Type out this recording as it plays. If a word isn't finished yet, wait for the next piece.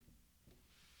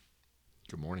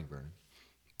Good morning, Vernon.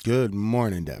 Good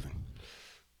morning, Devin.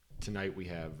 Tonight we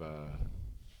have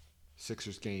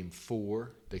Sixers game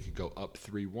 4. They could go up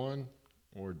 3-1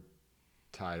 or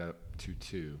tied up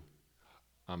 2-2.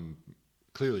 I'm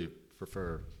clearly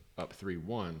prefer up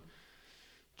 3-1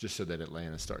 just so that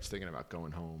Atlanta starts thinking about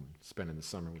going home, spending the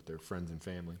summer with their friends and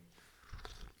family.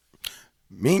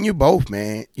 Me and you both,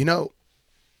 man. You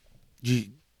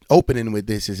opening with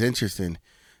this is interesting.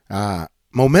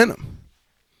 Momentum.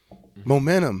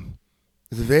 Momentum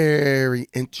is a very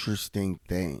interesting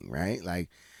thing, right? Like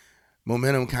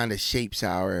momentum kind of shapes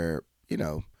our,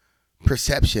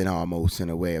 perception almost in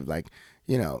a way of like,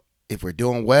 if we're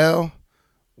doing well,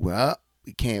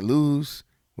 we can't lose.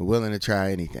 We're willing to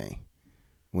try anything.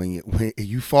 When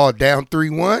you fall down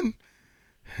 3-1,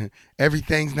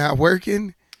 everything's not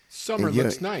working. Summer And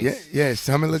looks nice. yeah,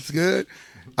 summer looks good.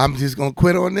 I'm just gonna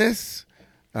quit on this.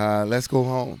 Let's go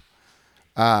home.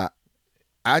 Uh,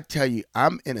 I tell you,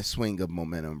 I'm in a swing of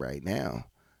momentum right now.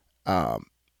 Um,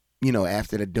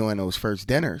 after doing those first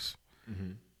dinners,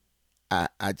 Mm-hmm.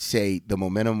 I'd say the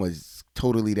momentum was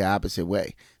totally the opposite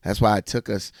way. That's why it took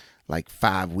us like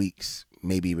 5 weeks,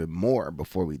 maybe even more,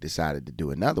 before we decided to do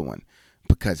another one,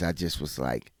 because I just was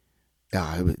like,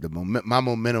 my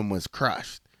momentum was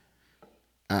crushed.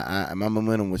 My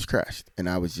momentum was crushed, and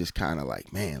I was just kind of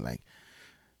like, man, like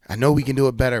I know we can do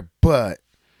it better, but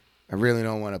I really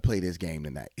don't want to play this game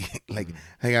tonight. like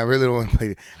I really don't want to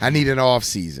play. I need an off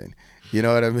season. You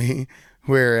know what I mean?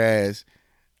 Whereas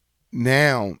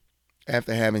now,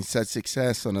 after having such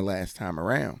success on the last time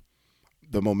around,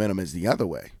 the momentum is the other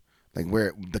way. Like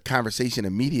where the conversation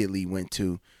immediately went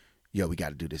to, yo, we got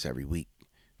to do this every week.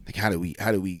 Like how do we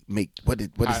make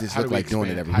does this How do look we like doing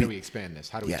it expand? every How do week? we expand this?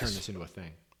 How do we turn Yes, this into a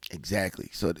thing? exactly.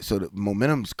 So the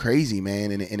momentum's crazy,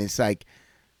 man, and it's like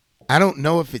I don't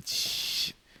know if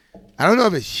I don't know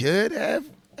if it should have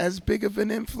as big of an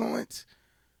influence,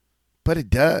 but it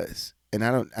does. And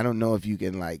I don't know if you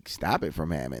can like stop it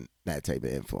from having that type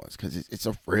of influence because it's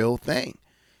a real thing.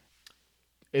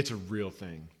 It's a real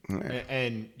thing, Yeah.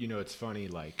 and it's funny.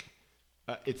 Like,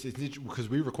 it's because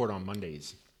we record on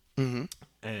Mondays, Mm-hmm.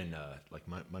 and like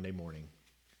Monday morning,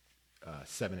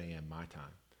 7 a.m. my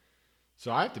time.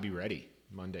 So I have to be ready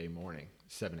Monday morning,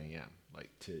 7 a.m. Like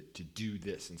to do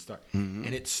this and start, Mm-hmm.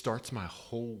 and it starts my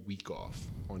whole week off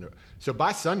So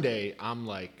by Sunday, I'm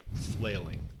like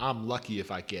flailing. I'm lucky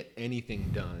if I get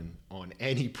anything done on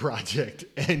any project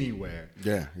anywhere.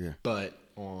 Yeah, yeah. But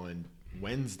on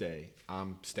Wednesday,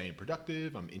 I'm staying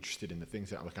productive. I'm interested in the things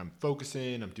that I'm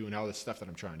focusing. I'm doing all this stuff that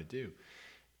I'm trying to do.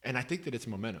 And I think that it's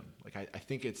momentum. Like I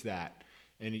think it's that.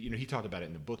 And he talked about it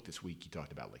in the book this week. He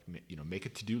talked about like make a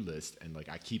to-do list and like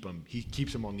I keep them. He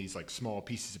keeps them on these like small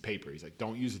pieces of paper. He's like,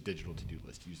 don't use a digital to-do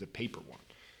list. Use a paper one.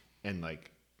 And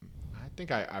like I think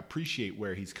I appreciate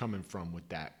where he's coming from with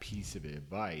that piece of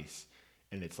advice.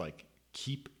 And it's like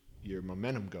keep your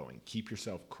momentum going. Keep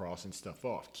yourself crossing stuff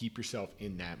off. Keep yourself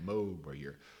in that mode where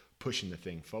you're pushing the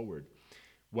thing forward.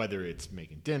 Whether it's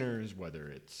making dinners, whether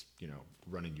it's,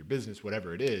 running your business,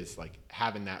 whatever it is, like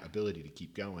having that ability to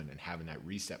keep going and having that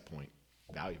reset point,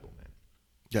 valuable,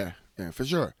 man. Yeah, for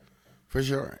sure.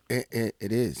 It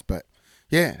is, but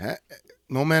yeah,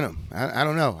 momentum. I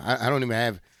don't know. I don't even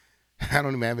have. I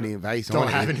don't even have any advice Don't on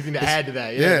it. have anything to add to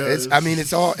that. Yeah, No, it's. I mean,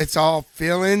 it's all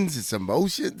feelings. It's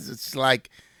emotions. It's like,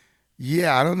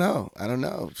 yeah, I don't know. I don't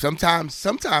know.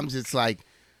 Sometimes it's like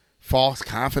false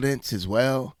confidence as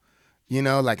well.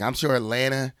 Like I'm sure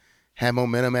Atlanta had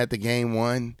momentum at the game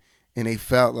one, and they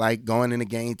felt like going into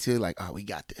game two, like, oh, we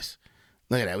got this.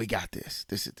 Look at that, we got this.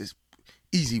 This is this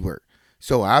easy work.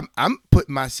 So I'm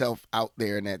putting myself out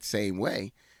there in that same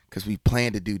way because we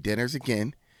plan to do dinners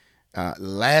again.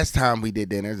 Last time we did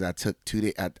dinners, I took 2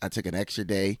 day. I took an extra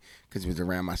day because it was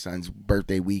around my son's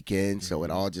birthday weekend, so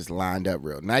it all just lined up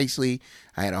real nicely.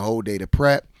 I had a whole day to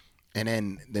prep, and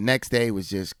then the next day was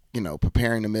just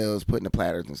preparing the meals, putting the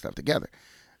platters and stuff together.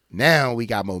 Now we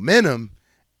got momentum,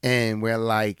 and we're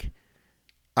like,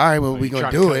 all right, well, Oh, we're you going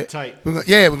trying to to do cut it it. tight. We're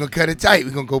going to cut it tight.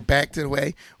 We're going to go back to the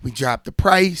way we dropped the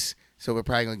price. So we're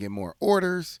probably going to get more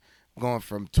orders. We're going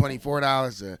from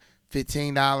 $24 to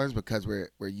 $15 because we're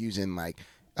using like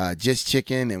just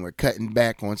chicken, and we're cutting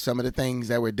back on some of the things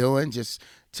that we're doing just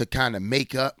to kind of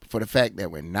make up for the fact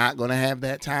that we're not going to have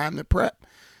that time to prep.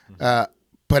 Uh,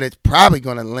 but it's probably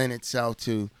going to lend itself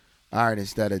to, all right,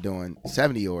 instead of doing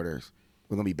 70 orders,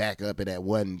 we're gonna be back up at that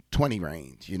 120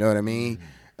 range. You know what I mean?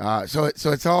 So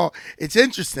it's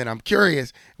interesting. I'm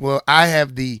curious. Well, I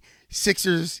have the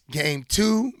Sixers game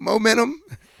two momentum,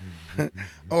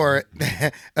 or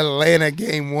Atlanta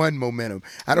game one momentum.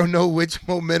 I don't know which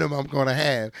momentum I'm going to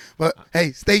have, but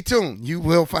hey, stay tuned. You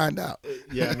will find out.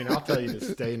 Yeah, I mean, I'll tell you to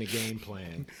stay in the game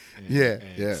plan. And, Yeah,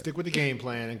 and yeah. stick with the game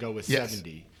plan and go with Yes.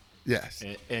 70. Yes.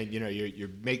 And you know, you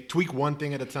tweak one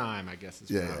thing at a time, I guess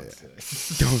is what I would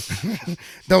say.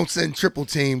 Don't send triple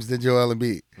teams to Joel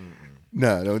Embiid.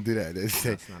 No, don't do that.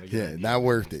 That's not a good idea. not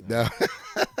worth it. No.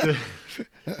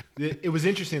 It was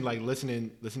interesting, like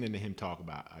listening to him talk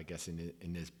about, I guess,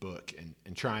 in this book,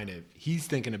 and trying to. He's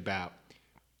thinking about.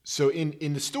 So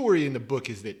in the story in the book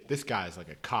is that this guy is like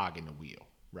a cog in the wheel,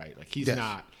 right? Like he's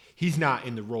not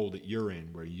in the role that you're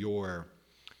in, where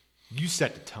you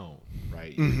set the tone,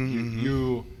 right?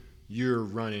 You're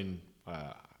running.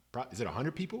 Is it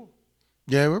 100 people?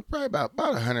 Yeah, we're probably about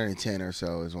 110 or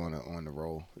so is on the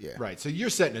roll. Yeah. Right. So you're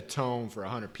setting a tone for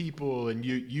 100 people, and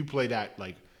you play that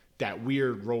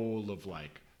weird role of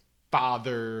like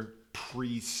father,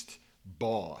 priest,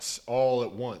 boss all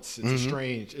at once. It's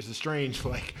a strange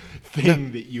like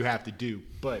thing that you have to do.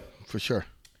 But For sure.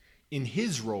 in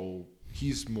his role,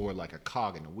 he's more like a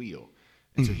cog in the wheel.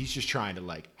 And so he's just trying to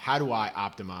like, how do I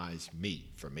optimize me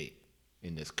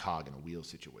in this cog in a wheel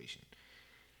situation?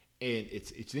 And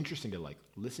it's interesting to like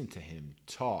listen to him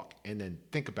talk and then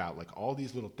think about like all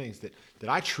these little things that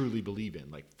I truly believe in.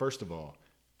 Like, first of all,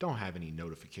 don't have any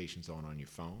notifications on your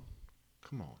phone.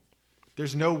 Come on.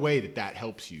 There's no way that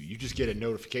helps you. You just get a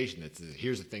notification that says,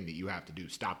 here's the thing that you have to do.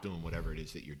 Stop doing whatever it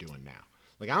is that you're doing now.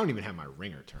 Like, I don't even have my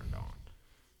ringer turned on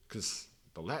because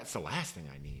that's the last thing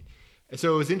I need. And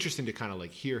so it was interesting to kind of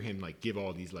like hear him like give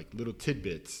all these like little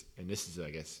tidbits. And this is, I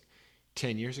guess,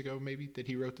 10 years ago maybe that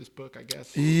he wrote this book, I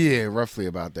guess. Yeah, roughly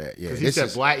about that. Yeah. Because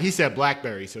he said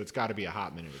BlackBerry, so it's got to be a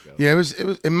hot minute ago. Yeah,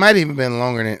 it might even been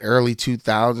longer than early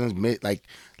 2000s,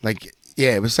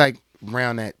 it was like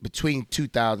around that between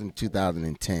 2000 and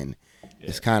 2010. Yeah.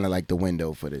 It's kind of like the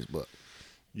window for this book.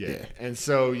 Yeah. And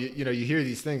so you hear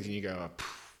these things and you go,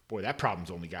 boy, that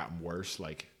problem's only gotten worse.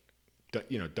 Like,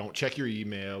 don't check your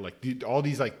email. Like all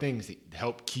these like things that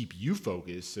help keep you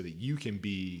focused so that you can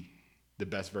be the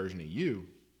best version of you.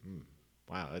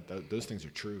 Wow, those things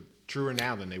are truer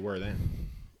now than they were then.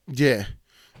 Yeah,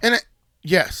 and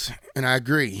yes, and I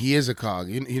agree. He is a cog.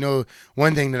 You know,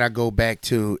 one thing that I go back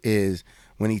to is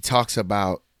when he talks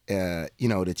about,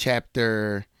 the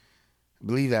chapter, I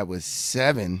believe that was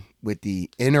 7 with the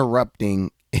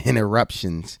interruptions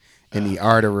and the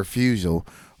art of refusal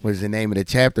was the name of the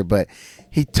chapter. But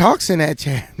he talks in that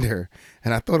chapter,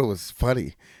 and I thought it was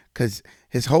funny because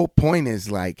his whole point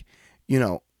is like,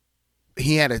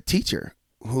 he had a teacher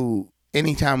who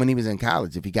anytime when he was in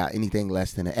college, if he got anything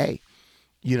less than an A,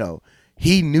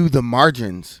 he knew the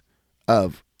margins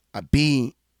of a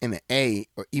B and an A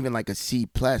or even like a C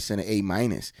plus and an A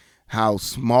minus, how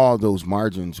small those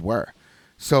margins were.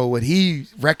 So what he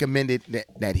recommended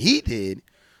that he did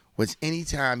was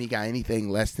anytime he got anything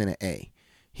less than an A,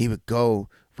 he would go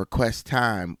request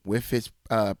time with his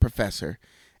professor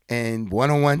and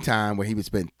one-on-one time where he would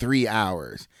spend 3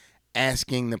 hours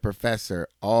asking the professor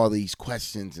all these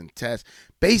questions and tests,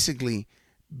 basically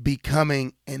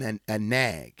becoming a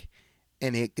nag.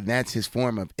 And that's his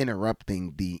form of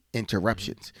interrupting the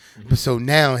interruptions. Mm-hmm. So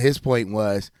now his point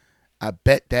was, I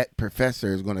bet that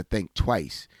professor is going to think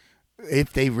twice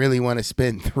if they really want to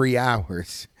spend 3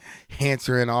 hours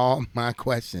answering all my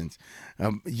questions,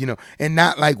 and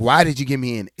not like, why did you give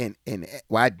me an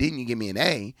why didn't you give me an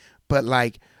A? But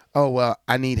like, oh, well,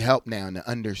 I need help now to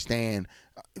understand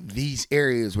these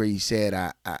areas where you said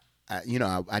I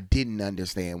didn't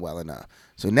understand well enough.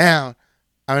 So now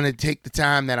I'm going to take the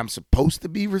time that I'm supposed to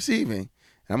be receiving,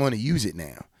 and I'm going to use it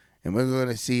now. And we're going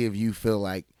to see if you feel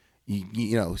like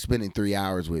you spending 3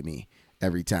 hours with me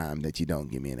every time that you don't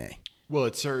give me an A. Well,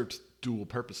 it served dual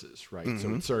purposes, right? Mm-hmm.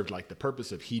 So it served like the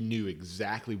purpose of he knew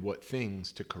exactly what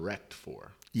things to correct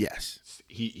for. Yes.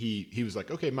 He was like,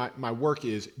 okay, my work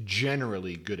is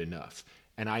generally good enough,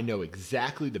 and I know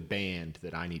exactly the band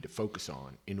that I need to focus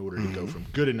on in order to go from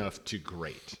good enough to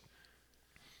great.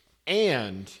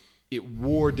 And it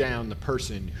wore down the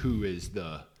person who is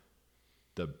the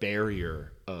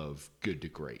barrier of good to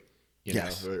great,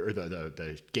 yes, or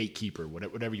the gatekeeper,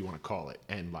 whatever you want to call it.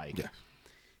 And like, yeah.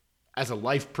 As a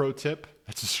life pro tip,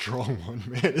 that's a strong one,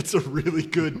 man. It's a really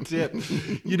good tip.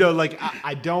 Like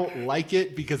I don't like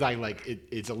it because I like it.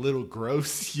 It's a little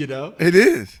gross, It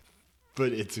is.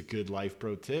 But it's a good life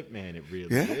pro tip, man. It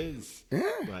really is. Yeah.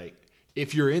 Like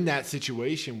if you're in that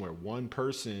situation where one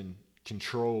person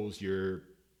controls your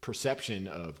perception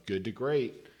of good to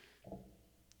great,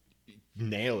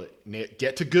 nail it.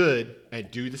 Get to good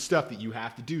and do the stuff that you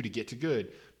have to do to get to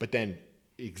good. But then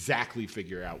exactly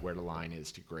figure out where the line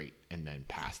is to great and then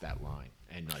pass that line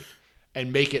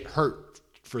and make it hurt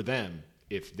for them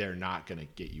if they're not going to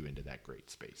get you into that great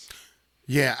space.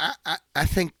 Yeah, I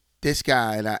think this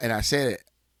guy, and I said it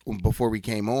before we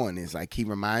came on, is like he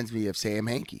reminds me of Sam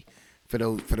Hinkie. For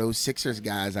those Sixers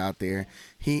guys out there,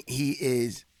 he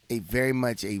is a very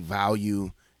much a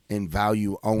value and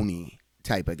value only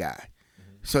type of guy.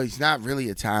 So he's not really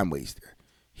a time waster.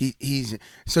 He's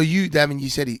so you, Devin. You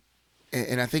said he,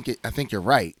 and I think you're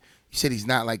right. You said he's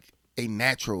not like a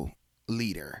natural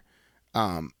leader,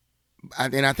 and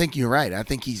I think you're right. I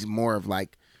think he's more of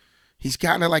like he's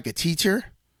kind of like a teacher,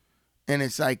 and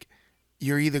it's like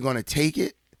you're either going to take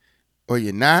it or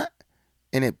you're not,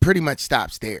 and it pretty much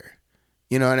stops there.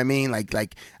 You know what I mean? Like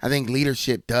I think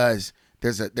leadership does.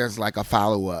 There's like a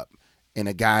follow up and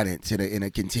a guidance and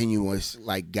a continuous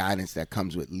like guidance that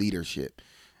comes with leadership.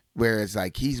 Whereas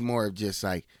like he's more of just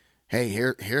like, hey,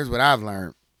 here's what I've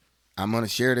learned. I'm gonna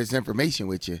share this information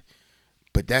with you,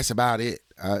 but that's about it.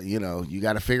 You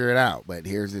got to figure it out. But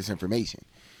here's this information.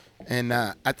 And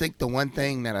I think the one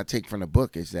thing that I take from the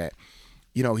book is that,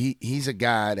 he's a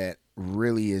guy that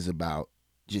really is about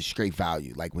just straight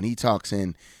value. Like when he talks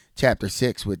in chapter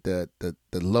 6 with the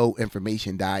low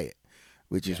information diet,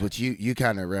 which is what you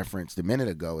kind of referenced a minute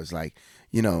ago, is like,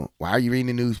 why are you reading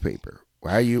the newspaper?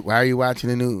 Why are you watching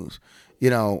the news?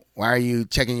 Why are you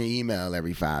checking your email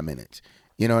every 5 minutes?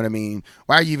 You know what I mean?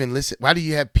 Why are you even listening? Why do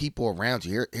you have people around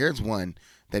you? Here's one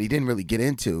that he didn't really get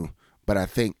into, but I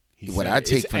think I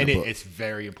take from the book. It's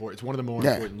very important. It's one of the more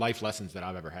important life lessons that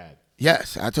I've ever had.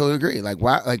 Yes, I totally agree. Like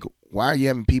why are you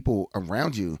having people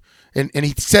around you? And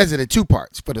he says it in 2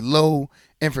 parts. For the low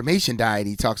information diet,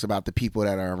 he talks about the people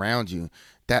that are around you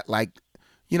that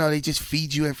they just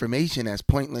feed you information that's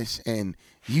pointless and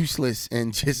useless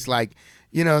and just like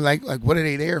what are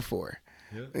they there for?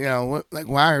 Yeah.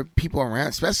 Why are people around?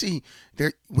 Especially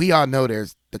we all know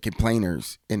there's the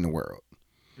complainers in the world.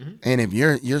 Mm-hmm. And if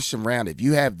you're surrounded, if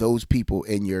you have those people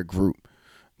in your group,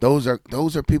 those are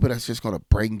people that's just going to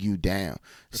bring you down.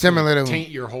 It's Similar to taint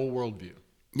your whole worldview.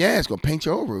 Yeah, it's going to paint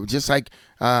your whole world. Just like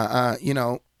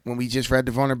when we just read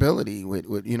The Vulnerability with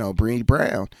Brené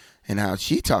Brown and how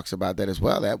she talks about that as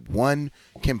well. That one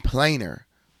complainer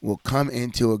will come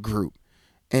into a group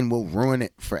and will ruin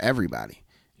it for everybody,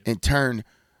 and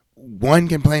one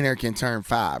complainer can turn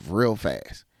 5 real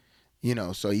fast.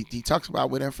 So he talks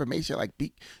about with information, like,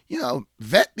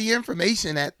 vet the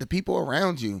information that the people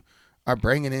around you are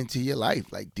bringing into your life.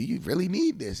 Like, do you really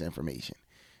need this information?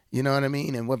 You know what I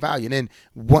mean? And what value? And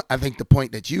then I think the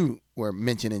point that you were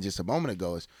mentioning just a moment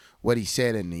ago is what he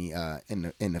said in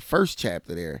the first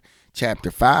chapter there,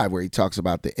 chapter 5, where he talks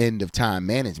about the end of time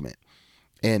management.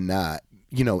 And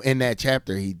in that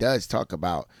chapter, he does talk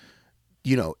about,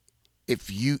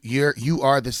 if you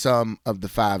are the sum of the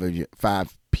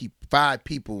five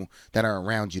people that are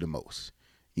around you the most.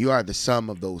 You are the sum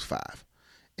of those 5.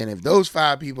 And if those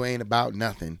 5 people ain't about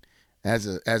nothing as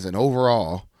an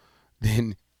overall,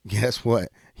 then guess what?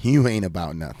 You ain't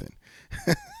about nothing.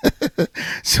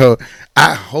 So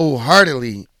I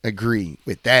wholeheartedly agree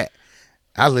with that.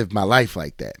 I live my life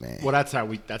like that, man. Well, that's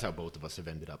how both of us have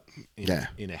ended up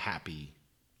in a happy,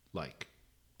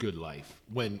 good life.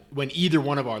 When either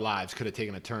one of our lives could have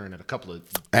taken a turn at a couple of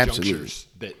junctures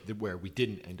where we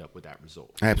didn't end up with that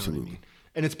result. Absolutely. I mean?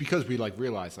 And it's because we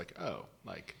realized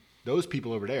those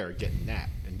people over there are getting that,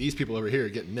 and these people over here are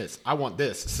getting this. I want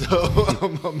this, so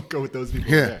I'm gonna go with those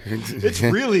people over there. It's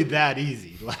really that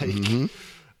easy.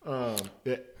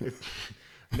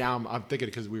 Now I'm thinking,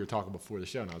 because we were talking before the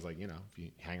show, and I was like, if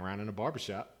you hang around in a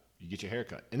barbershop, you get your hair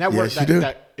cut, and that works.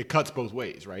 That it cuts both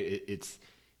ways, right? It's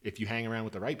if you hang around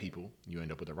with the right people, you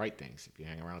end up with the right things. If you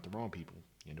hang around with the wrong people,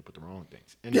 you end up with the wrong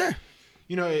things. And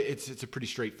it's a pretty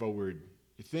straightforward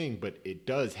thing, but it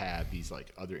does have these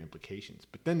other implications.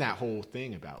 But then that whole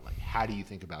thing about how do you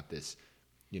think about this,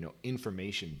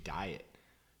 information diet,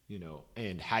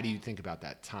 and how do you think about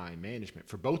that time management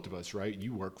for both of us, right?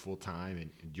 You work full time and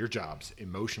your job's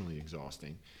emotionally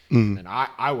exhausting. Mm-hmm. And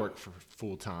I work for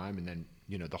full time, and then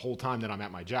the whole time that I'm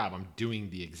at my job, I'm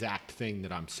doing the exact thing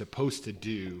that I'm supposed to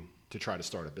do to try to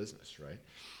start a business, right?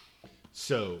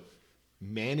 So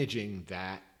managing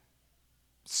that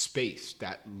space,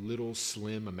 that little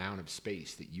slim amount of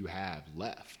space that you have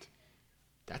left,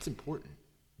 that's important.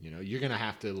 You're going to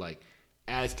have to,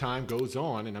 as time goes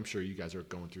on, and I'm sure you guys are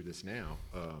going through this now,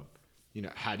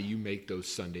 how do you make those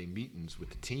Sunday meetings with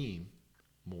the team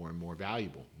more and more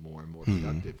valuable, more and more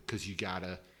productive? Because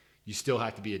you still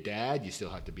have to be a dad, you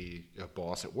still have to be a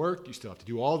boss at work, you still have to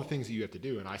do all the things that you have to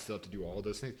do, and I still have to do all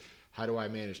those things. How do I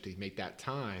manage to make that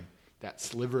time, that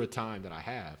sliver of time that I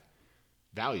have,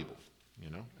 valuable?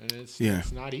 and it's Yeah.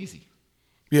 it's not easy.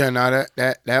 Yeah, no,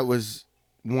 that was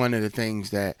one of the things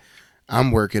that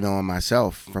I'm working on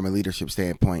myself from a leadership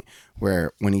standpoint.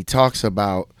 Where when he talks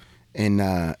about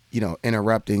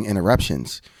interrupting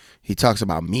interruptions, he talks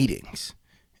about meetings,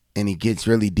 and he gets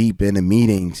really deep into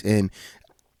meetings. And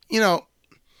you know,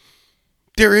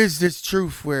 there is this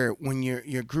truth where when you're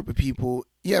a group of people,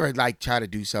 you ever like try to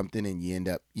do something and you end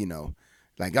up,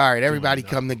 like, all right, everybody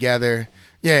come together.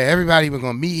 Yeah, everybody, we're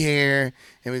gonna meet here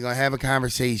and we're gonna have a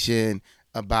conversation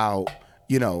about,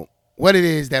 what it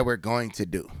is that we're going to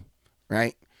do.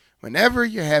 Right? Whenever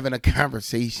you're having a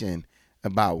conversation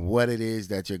about what it is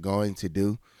that you're going to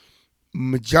do,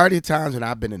 majority of times when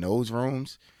I've been in those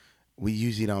rooms, we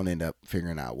usually don't end up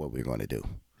figuring out what we're going to do.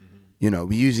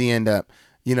 We usually end up,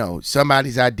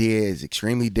 somebody's idea is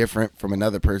extremely different from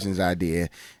another person's idea.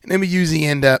 And then we usually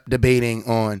end up debating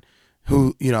on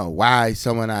why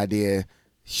someone's idea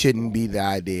shouldn't be the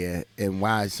idea and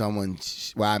why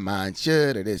mine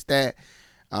should or this, that.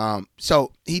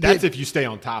 So That's if you stay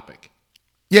on topic.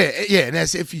 Yeah, and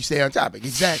that's if you stay on topic.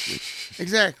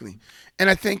 Exactly. And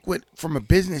I think from a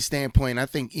business standpoint, I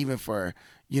think even for,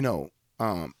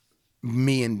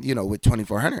 me and, with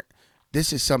 2400,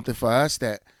 this is something for us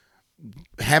that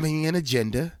having an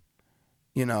agenda,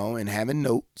 and having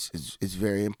notes is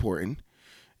very important,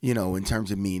 in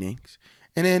terms of meetings.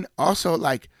 And then also,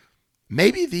 like,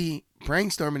 maybe the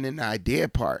brainstorming and the idea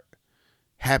part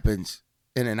happens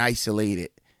in an isolated,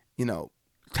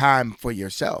 time for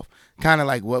yourself. Kind of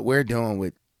like what we're doing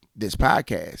with this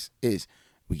podcast is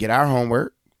we get our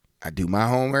homework. I do my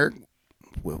homework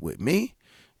with me.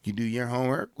 You do your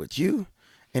homework with you.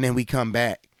 And then we come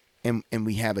back and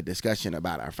we have a discussion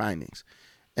about our findings.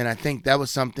 And I think that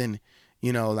was something,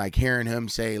 like hearing him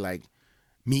say, like,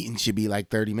 meetings should be like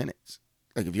 30 minutes.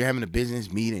 Like, if you're having a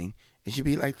business meeting, it should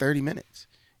be like 30 minutes.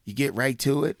 You get right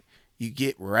to it. You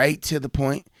get right to the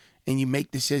point, and you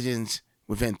make decisions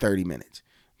within 30 minutes.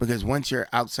 Because once you're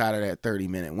outside of that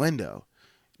 30-minute window,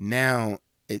 now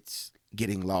it's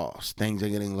getting lost. Things are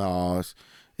getting lost.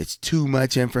 It's too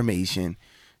much information.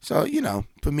 So,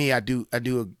 for me, I do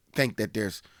think that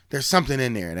there's something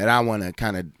in there that I want to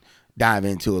kind of dive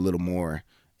into a little more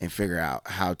and figure out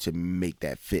how to make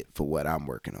that fit for what I'm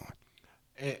working on.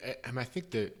 And I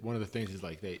think that one of the things is,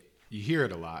 like, you hear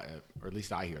it a lot, or at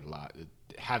least I hear it a lot,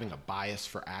 having a bias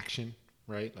for action,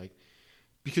 right? Like,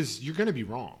 because you're going to be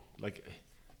wrong. Like,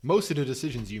 most of the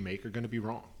decisions you make are going to be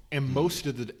wrong. And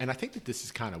and I think that this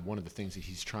is kind of one of the things that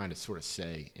he's trying to sort of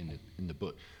say in the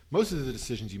book. Most of the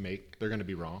decisions you make, they're going to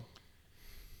be wrong.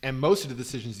 And most of the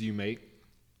decisions you make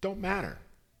don't matter.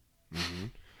 Mm-hmm.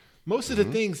 Most of the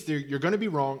things, you're going to be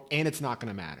wrong, and it's not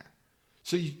going to matter.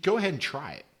 So you go ahead and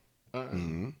try it.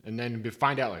 And then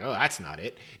find out, like, oh, that's not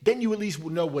it. Then you at least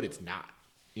will know what it's not,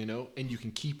 and you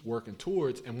can keep working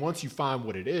towards. And once you find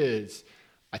what it is,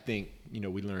 I think,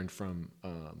 we learned from,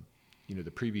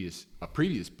 the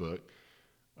previous book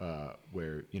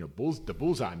where, the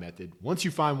bullseye method. Once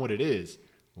you find what it is,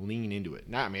 lean into it.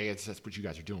 Now, I mean, I guess that's what you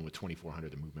guys are doing with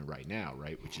 2400, the movement right now,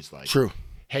 right? Which is like, true.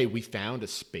 Hey, we found a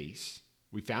space.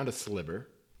 We found a sliver.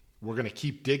 We're going to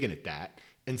keep digging at that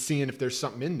and seeing if there's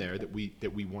something in there that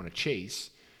we want to chase.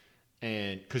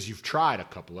 And because you've tried a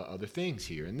couple of other things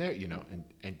here and there,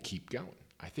 and keep going.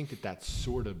 I think that's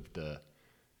sort of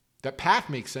that path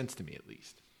makes sense to me, at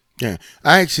least. Yeah.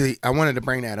 I wanted to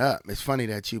bring that up. It's funny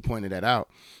that you pointed that out.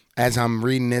 As I'm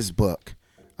reading this book,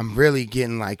 I'm really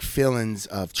getting like feelings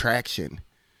of traction,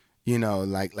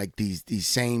 like these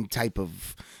same type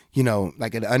of,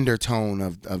 like an undertone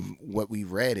of what we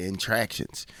read in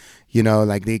Tractions,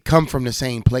 like they come from the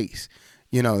same place.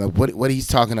 Like what he's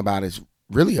talking about is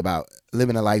really about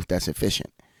living a life that's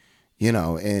efficient,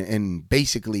 and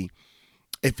basically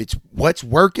if it's what's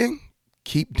working,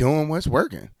 keep doing what's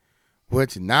working.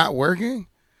 What's not working,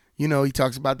 he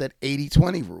talks about that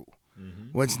 80-20 rule.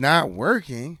 Mm-hmm. What's not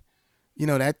working,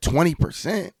 that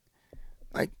 20%,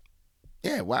 like,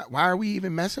 yeah, why are we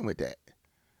even messing with that?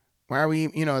 Why are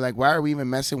we even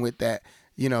messing with that?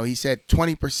 He said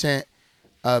 20%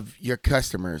 of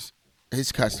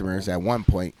his customers at one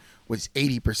point was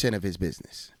 80% of his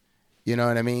business. You know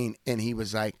what I mean? And he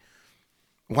was like,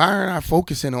 why aren't I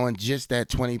focusing on just that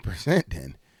 20%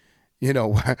 then?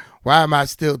 Why am I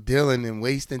still dealing and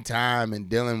wasting time and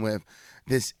dealing with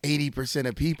this 80%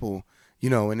 of people,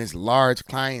 in this large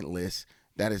client list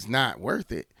that is not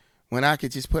worth it, when I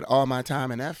could just put all my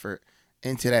time and effort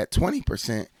into that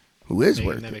 20% who is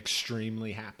worth it. Making them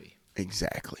extremely happy.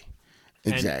 Exactly.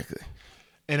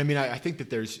 And I mean, I think that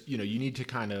there's, you need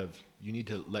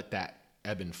to let that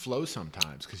ebb and flow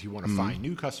sometimes, because you want to find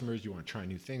new customers, you want to try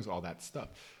new things, all that stuff.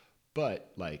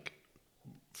 But, like,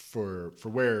 for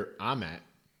where I'm at,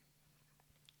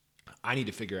 I need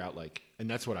to figure out like, and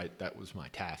that was my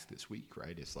task this week,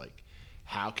 right? It's like,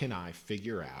 how can I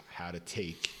figure out how to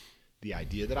take the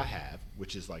idea that I have,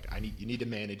 which is like, you need to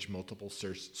manage multiple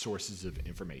sources of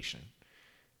information.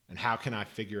 And how can I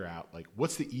figure out like,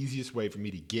 what's the easiest way for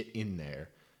me to get in there,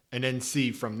 and then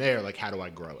see from there, like, how do I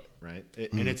grow it? Right.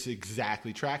 And it's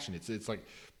exactly traction. It's like,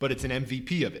 but it's an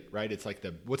MVP of it, right? It's like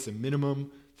what's the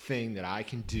minimum thing that I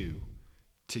can do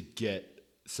to get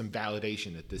some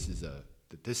validation that this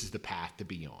is the path to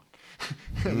be on.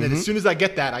 And then as soon as I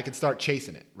get that, I can start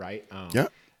chasing it. Right. Yeah.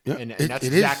 And that's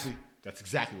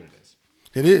exactly what it is.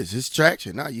 It is. It's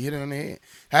traction. No, you hit it on the head.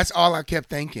 That's all I kept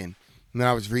thinking when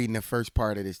I was reading the first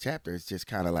part of this chapter. It's just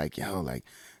kind of like,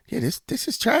 this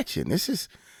is traction. This is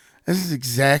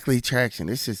exactly traction.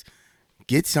 This is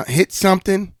hit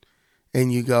something,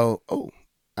 and you go, oh,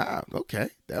 okay,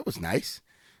 that was nice.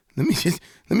 Let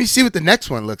me see what the next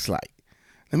one looks like.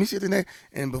 Let me see the next,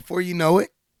 and before you know it,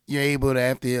 you're able to,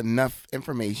 after enough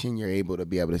information, you're able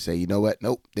to say, you know what?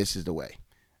 Nope, this is the way.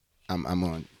 I'm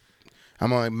going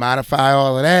to modify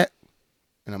all of that,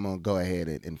 and I'm going to go ahead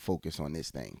and focus on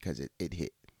this thing because it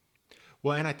hit.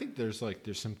 Well, and I think there's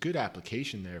some good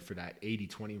application there for that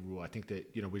 80-20 rule. I think that,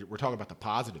 we're talking about the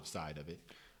positive side of it,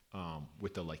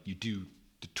 with the you do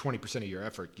the 20% of your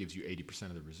effort gives you 80%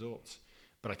 of the results.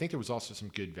 But I think there was also some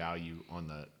good value on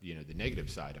the the negative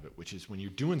side of it, which is when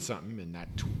you're doing something and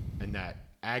that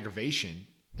aggravation,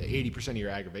 the 80% of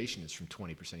your aggravation is from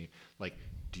 20% of you. Like,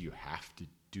 do you have to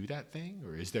do that thing,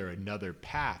 or is there another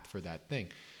path for that thing?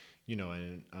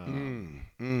 I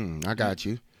got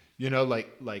you. Yeah.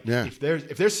 if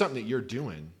there's something that you're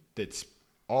doing that's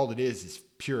all it is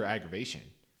pure aggravation,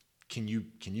 can you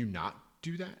not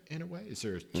do that in a way?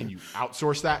 Can you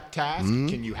outsource that task?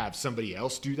 Can you have somebody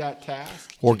else do that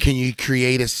task? Or can you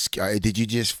create did you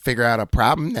just figure out a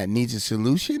problem that needs a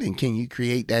solution, and can you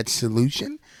create that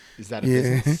solution? Is that a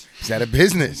business? Is that a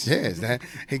business? Yeah, is that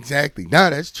exactly? No,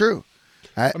 that's true.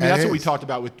 That's what we talked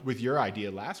about with your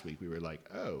idea last week. We were like,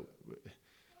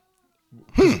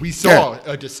 we saw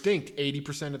a distinct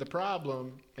 80% of the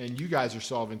problem, and you guys are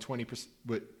solving 20%.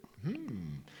 But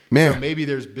so maybe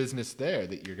there's business there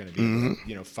that you're going to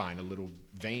be able to, find a little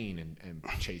vein and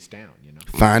chase down.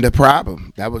 Find a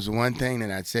problem. That was the one thing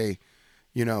that I'd say.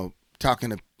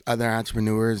 Talking to other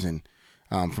entrepreneurs and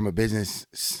from a business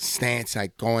stance,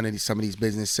 like going to some of these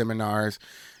business seminars,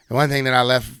 the one thing that I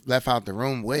left out the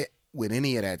room with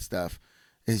any of that stuff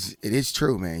is it is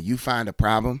true, man. You find a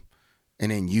problem,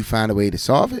 and then you find a way to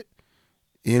solve it.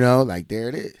 There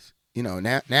it is.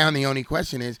 Now the only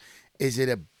question is it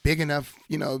a big enough?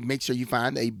 Make sure you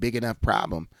find a big enough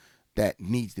problem that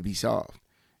needs to be solved.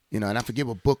 And I forget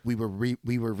what book we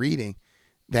were reading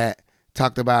that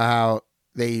talked about how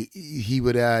he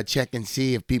would check and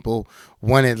see if people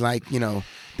wanted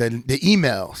the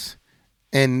emails.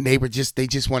 And they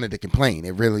just wanted to complain.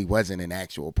 It really wasn't an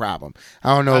actual problem.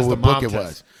 I don't know what book it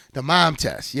was. The mom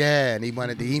test. Yeah. And he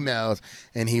wanted the emails,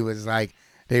 and he was like,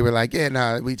 they were like, yeah,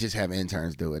 no, we just have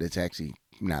interns do it. It's actually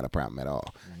not a problem at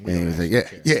all. And he was like,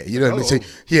 yeah. You know what I mean?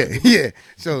 Yeah.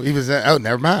 So he was like, oh,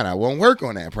 never mind. I won't work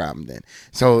on that problem then.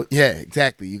 So yeah,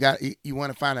 exactly. You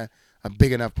want to find a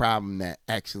big enough problem that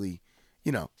actually,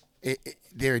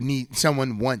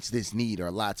 someone wants this need,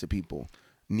 or lots of people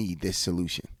need this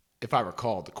solution. If I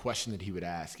recall, the question that he would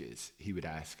ask,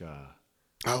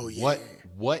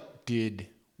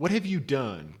 what have you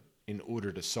done in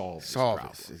order to solve this problem?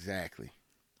 Exactly.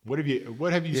 What have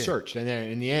you searched? And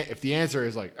then if the answer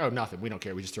is like, oh, nothing, we don't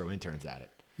care, we just throw interns at it.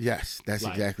 Yes, that's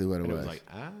exactly what it was. It was like,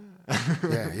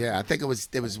 yeah. I think it was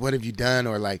what have you done,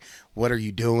 or like, what are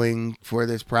you doing for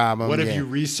this problem? What have you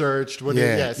researched?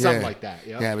 Something like that.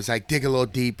 Yep. Yeah, it was like dig a little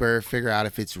deeper, figure out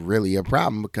if it's really a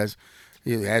problem, because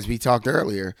as we talked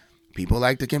earlier, people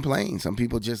like to complain. Some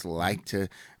people just like to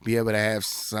be able to have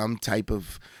some type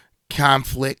of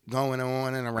conflict going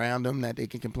on and around them that they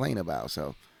can complain about.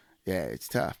 So, yeah, it's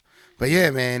tough. But yeah,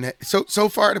 man. So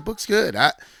far the book's good.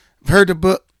 I've heard the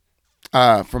book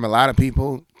from a lot of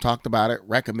people, talked about it,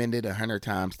 recommended 100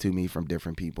 times to me from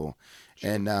different people,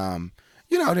 and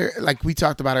like we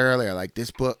talked about it earlier. Like,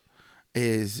 this book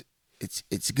it's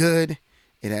good.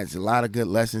 It has a lot of good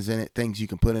lessons in it, things you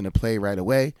can put into play right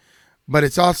away. But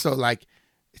it's also like,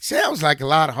 it sounds like a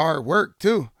lot of hard work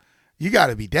too. You got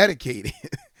to be dedicated.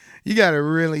 You got to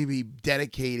really be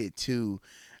dedicated to,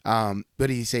 what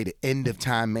do you say, the end of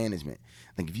time management.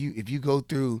 Like if you go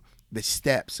through the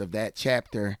steps of that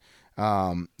chapter,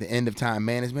 the end of time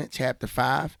management, chapter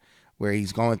 5, where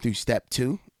he's going through step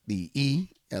 2, the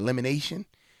elimination.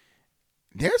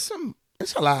 It's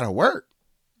a lot of work.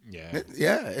 Yeah.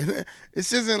 Yeah.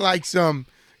 This isn't like some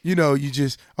you know, you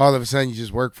just all of a sudden you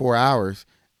just work 4 hours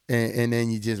and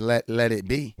then you just let it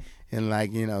be and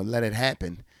like, you know, let it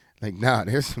happen. Like, nah,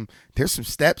 there's some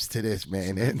steps to this,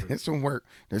 man. There's some work.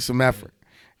 There's some effort.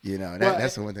 You know,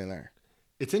 that's the one thing I learned.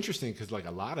 It's interesting because like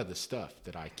a lot of the stuff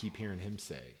that I keep hearing him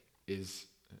say is,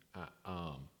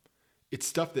 it's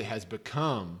stuff that has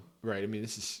become right. I mean,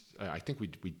 this is I think we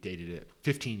dated it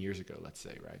 15 years ago, let's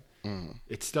say, right?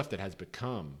 It's stuff that has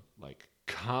become like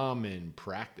common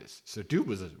practice. So dude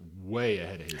was way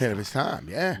ahead of his time.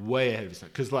 Yeah. Way ahead of his time.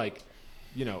 Because like,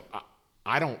 you know,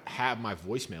 I don't have my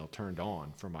voicemail turned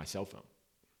on from my cell phone.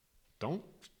 Don't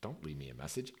leave me a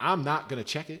message. I'm not gonna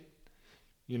check it.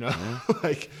 You know,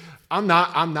 like I'm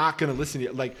not gonna listen to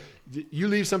you. Like you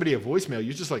leave somebody a voicemail,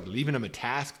 you're just like leaving them a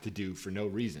task to do for no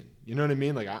reason. You know what I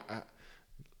mean? Like I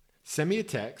send me a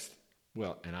text.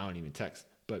 Well, and I don't even text,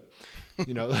 but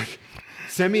you know, like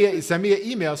send me an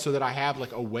email so that I have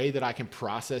like a way that I can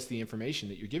process the information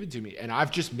that you're giving to me. And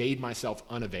I've just made myself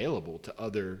unavailable to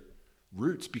other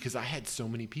routes because I had so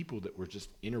many people that were just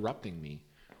interrupting me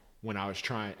when I was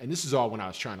trying, and this is all when I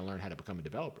was trying to learn how to become a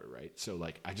developer, right? So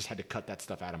like I just had to cut that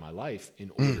stuff out of my life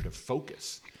in order to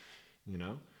focus, you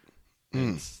know?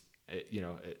 And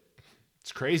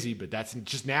it's crazy, but that's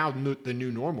just now the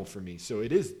new normal for me. So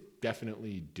it is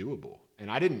definitely doable.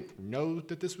 And I didn't know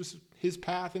that this was his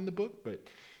path in the book, but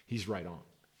he's right on.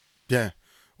 Yeah.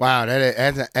 Wow.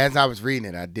 That as I was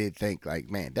reading it, I did think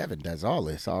like, man, Devin does all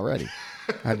this already.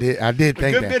 I did think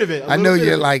good that. bit of it. I know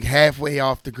you're like halfway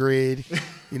off the grid.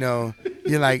 You know,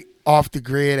 you're like off the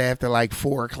grid after like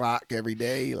 4:00 every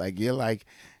day. Like you're like,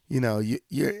 you know,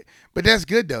 you're. But that's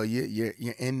good though. You're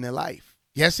in the life.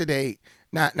 Yesterday,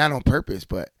 not on purpose,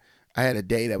 but I had a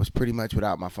day that was pretty much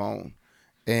without my phone,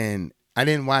 and I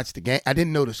didn't watch the game. I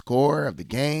didn't know the score of the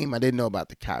game. I didn't know about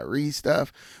the Kyrie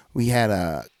stuff. We had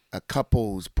a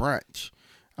couples brunch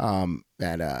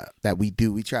that we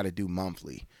do. We try to do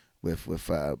monthly with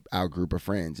our group of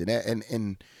friends,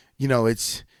 and you know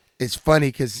it's funny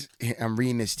because I'm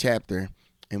reading this chapter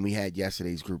and we had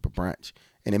yesterday's group of brunch,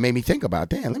 and it made me think about,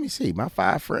 damn, let me see my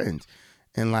 5 friends,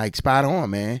 and like spot on,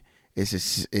 man.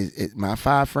 My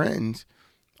 5 friends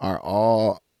are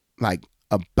all like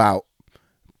about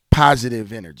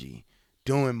positive energy,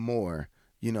 doing more,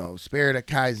 you know, spirit of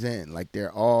Kaizen. Like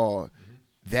they're all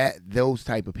those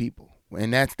type of people,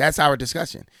 and that's our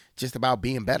discussion, just about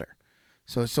being better.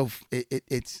 So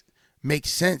it's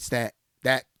makes sense that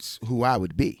that's who I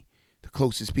would be. The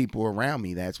closest people around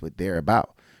me, that's what they're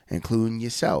about, including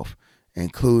yourself,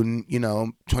 including, you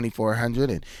know, 2400,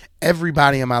 and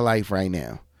everybody in my life right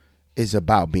now is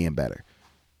about being better,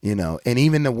 you know. And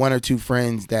even the 1 or 2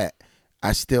 friends that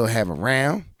I still have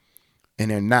around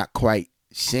and they're not quite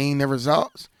seeing the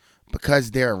results,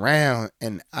 because they're around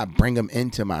and I bring them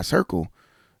into my circle,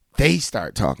 they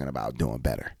start talking about doing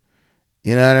better.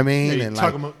 You know what I mean? Yeah, and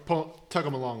tug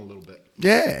them along a little bit.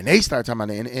 Yeah, and they start talking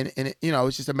about it. And you know,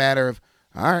 it's just a matter of,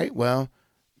 all right, well,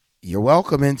 you're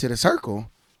welcome into the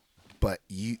circle, but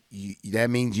you that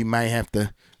means you might have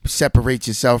to separate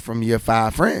yourself from your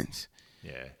 5 friends.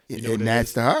 Yeah. And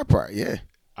that's the hard part, yeah.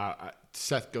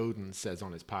 Seth Godin says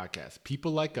on his podcast,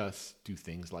 people like us do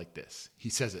things like this. He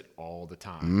says it all the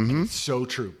time. And it's so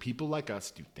true. People like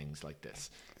us do things like this.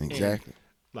 Exactly. And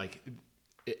like,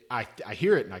 I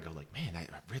hear it and I go like, man,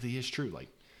 that really is true. Like,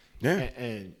 yeah.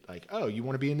 And like, oh, you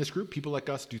want to be in this group? People like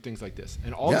us do things like this.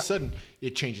 And all of a sudden,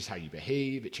 it changes how you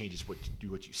behave. It changes what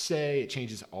you say. It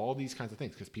changes all these kinds of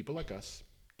things because people like us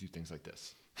do things like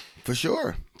this. For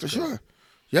sure.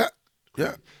 Yeah.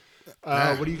 Yeah.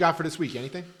 What do you got for this week?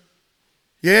 Anything?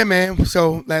 Yeah, man.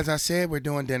 So as I said, we're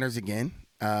doing dinners again.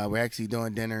 We're actually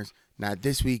doing dinners not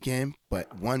this weekend,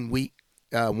 but one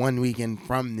weekend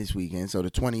from this weekend. So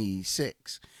the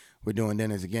 26th, we're doing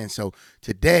dinners again. So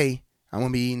today, I'm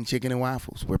gonna be eating chicken and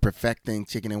waffles. We're perfecting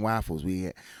chicken and waffles.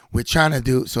 We're trying to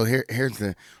do. So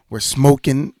we're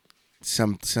smoking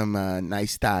some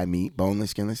nice thigh meat,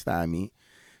 boneless, skinless thigh meat.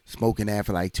 Smoking that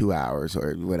for like 2 hours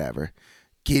or whatever.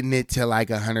 Getting it to like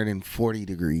 140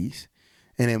 degrees.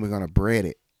 And then we're going to bread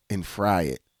it and fry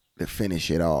it to finish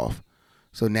it off.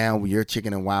 So now your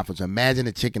chicken and waffles, imagine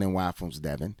the chicken and waffles,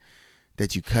 Devin,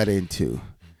 that you cut into.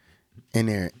 And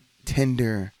they're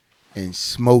tender and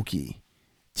smoky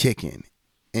chicken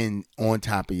and on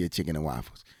top of your chicken and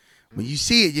waffles. When you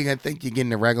see it, you're going to think you're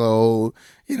getting a regular old,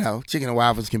 you know, chicken and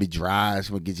waffles can be dry.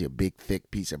 So it gives you a big,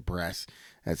 thick piece of breast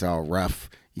that's all rough.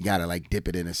 You got to like dip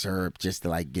it in a syrup just to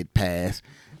like get past.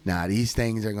 Now, these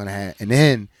things are going to have, and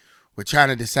then we're trying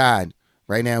to decide.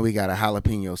 Right now, we got a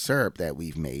jalapeno syrup that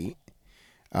we've made,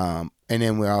 and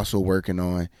then we're also working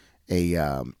on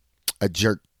a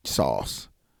jerk sauce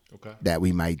Okay. that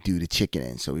we might do the chicken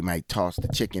in. So we might toss the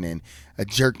chicken in a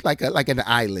jerk, like an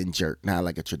island jerk, not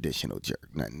like a traditional jerk.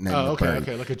 Oh, okay,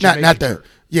 okay, like a Jamaican not the jerk.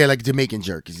 yeah, like a Jamaican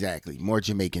jerk, exactly. More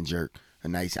Jamaican jerk, a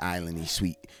nice islandy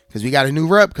sweet. Because we got a new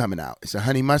rub coming out. It's a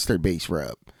honey mustard based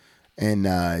rub, and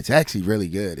it's actually really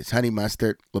good. It's honey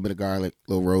mustard, a little bit of garlic,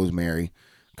 a little rosemary,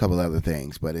 a couple other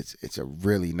things, but it's a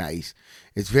really nice.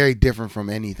 It's very different from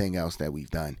anything else that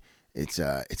we've done. It's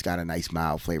got a nice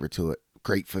mild flavor to it.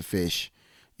 Great for fish.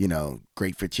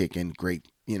 Great for chicken, great,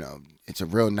 it's a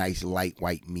real nice light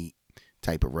white meat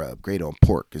type of rub. Great on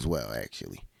pork as well,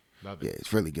 actually. Love it. Yeah,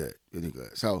 it's really good, really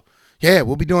good. So, yeah,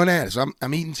 we'll be doing that. So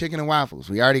I'm eating chicken and waffles.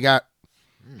 We already got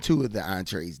 2 of the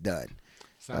entrees done.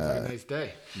 Sounds like a nice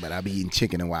day. But I'll be eating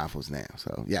chicken and waffles now.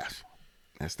 So, yes,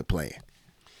 that's the plan.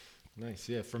 Nice.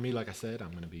 Yeah, for me, like I said, I'm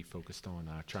going to be focused on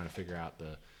trying to figure out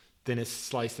the thinnest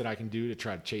slice that I can do to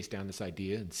try to chase down this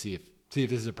idea and see if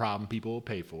this is a problem people will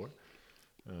pay for.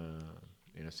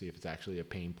 See if it's actually a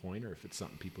pain point or if it's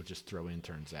something people just throw in,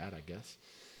 turns out, I guess.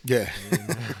 Yeah.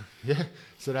 And, yeah.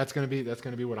 So that's gonna be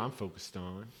what I'm focused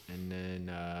on. And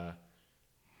then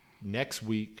next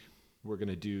week we're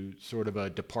gonna do sort of a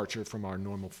departure from our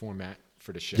normal format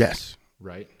for the show. Yes.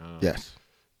 Right. Yes.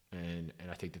 And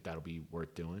I think that'll be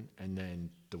worth doing. And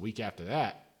then the week after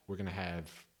that, we're gonna have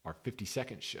our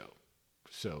 52nd show.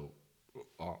 So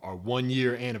our 1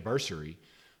 year anniversary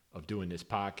of doing this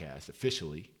podcast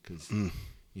officially, because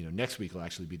next week will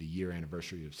actually be the year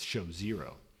anniversary of show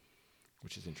 0,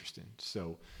 which is interesting.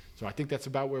 So I think that's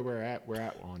about where we're at. We're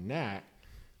at on that.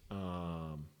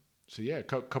 So yeah, a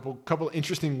couple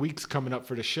interesting weeks coming up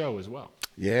for the show as well.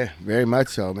 Yeah, very much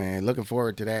so, man. Looking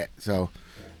forward to that. So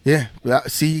yeah, well,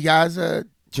 see you guys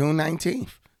June 19th.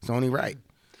 It's only right.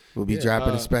 We'll be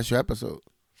dropping a special episode.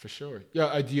 For sure.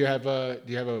 Yeah. Do you have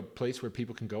a place where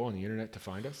people can go on the internet to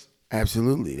find us?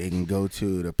 Absolutely. They can go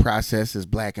to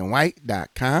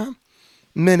theprocessisblackandwhite.com.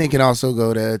 And then they can also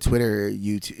go to Twitter,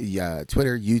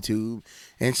 YouTube,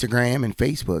 Instagram, and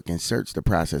Facebook and search The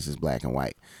Process is Black and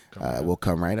White. We'll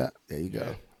come right up. There you go.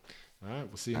 Yeah. All right.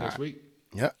 We'll see you next week.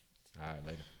 Yep. All right.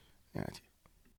 Later. Gotcha.